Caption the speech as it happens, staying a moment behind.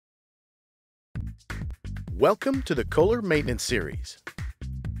Welcome to the Kohler Maintenance Series.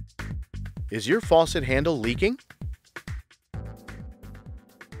 Is your faucet handle leaking?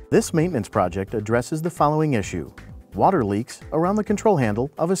 This maintenance project addresses the following issue: water leaks around the control handle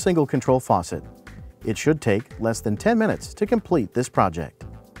of a single control faucet. It should take less than 10 minutes to complete this project.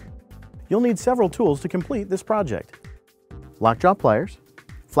 You'll need several tools to complete this project: lockjaw pliers,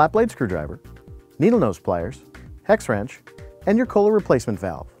 flat blade screwdriver, needle nose pliers, hex wrench, and your Kohler replacement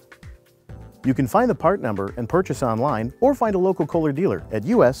valve. You can find the part number and purchase online or find a local Kohler dealer at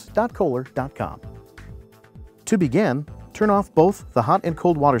us.kohler.com. To begin, turn off both the hot and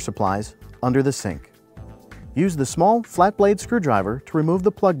cold water supplies under the sink. Use the small flat blade screwdriver to remove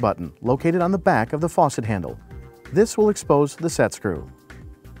the plug button located on the back of the faucet handle. This will expose the set screw.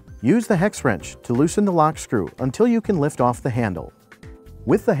 Use the hex wrench to loosen the lock screw until you can lift off the handle.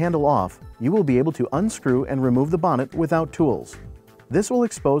 With the handle off, you will be able to unscrew and remove the bonnet without tools. This will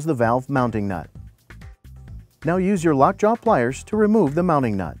expose the valve mounting nut. Now use your lockjaw pliers to remove the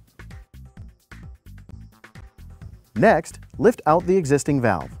mounting nut. Next, lift out the existing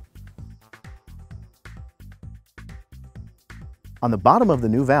valve. On the bottom of the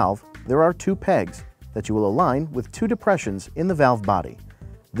new valve, there are two pegs that you will align with two depressions in the valve body.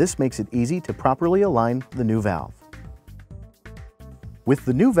 This makes it easy to properly align the new valve. With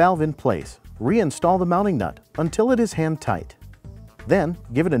the new valve in place, reinstall the mounting nut until it is hand tight. Then,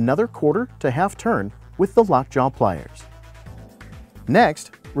 give it another quarter to half turn with the lockjaw pliers.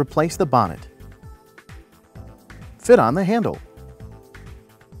 Next, replace the bonnet. Fit on the handle.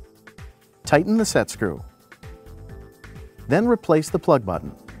 Tighten the set screw. Then replace the plug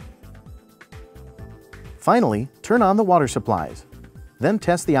button. Finally, turn on the water supplies. Then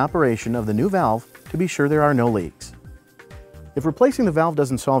test the operation of the new valve to be sure there are no leaks. If replacing the valve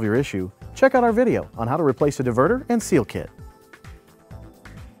doesn't solve your issue, check out our video on how to replace a diverter and seal kit.